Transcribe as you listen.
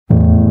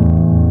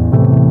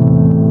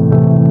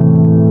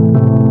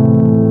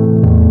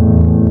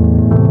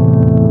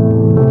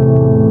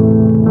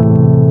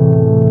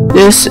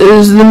This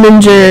is the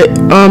Minjae.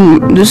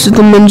 This is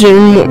the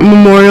Minjae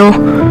memorial.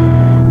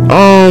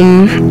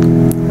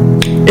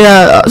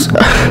 Yeah.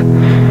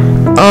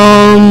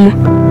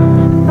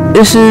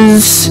 This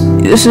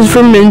is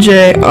from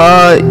Minjae.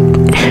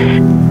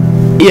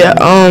 Yeah.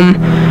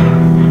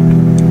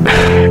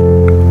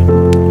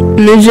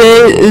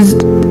 Minjae is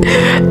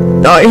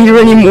not here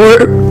anymore.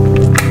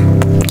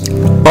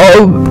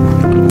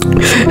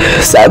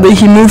 Sadly,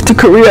 he moved to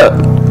Korea,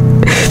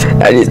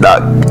 and he's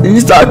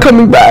not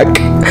coming back.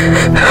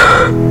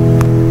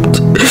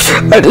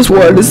 I just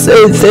wanted to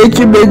say thank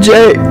you,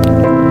 Minjae.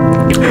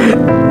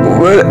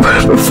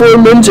 Before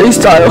Minjae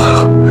style,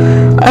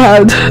 I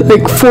had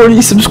like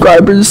 40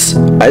 subscribers.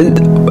 I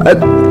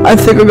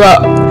think I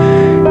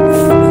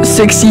got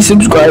 60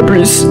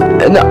 subscribers,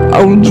 and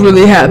I was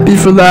really happy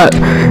for that.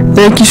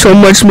 Thank you so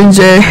much,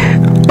 Minjae.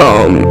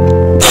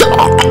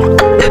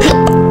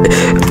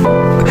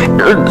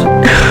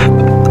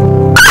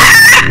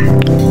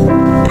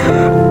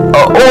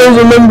 I'll always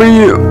remember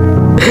you.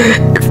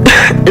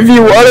 If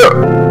you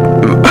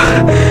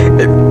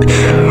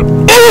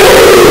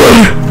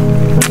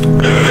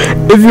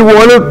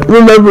wanna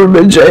remember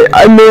Minjae,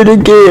 I made a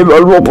game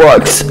on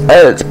Roblox,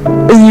 and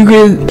you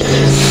can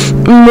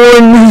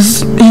mourn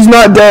he's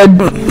not dead.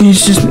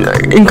 He's just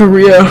in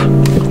Korea.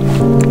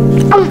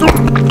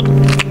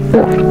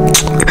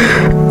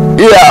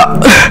 Yeah.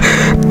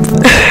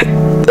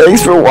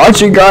 Thanks for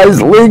watching,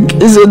 guys. Link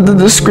is in the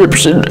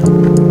description.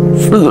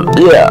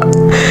 Yeah.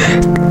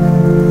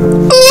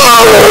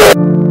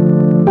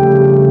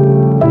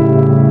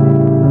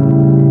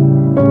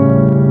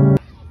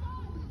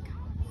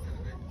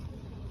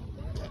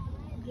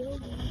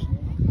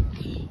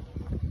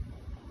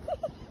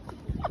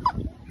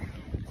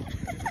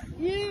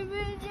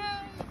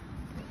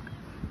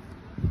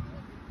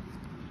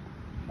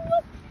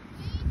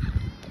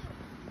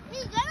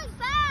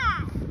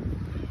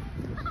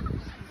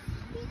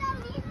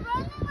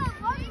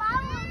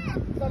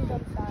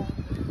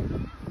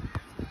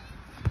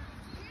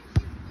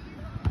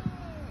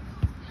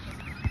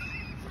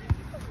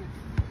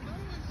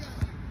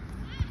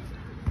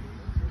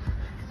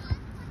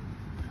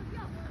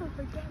 Oh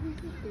my God, he's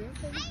just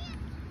dancing.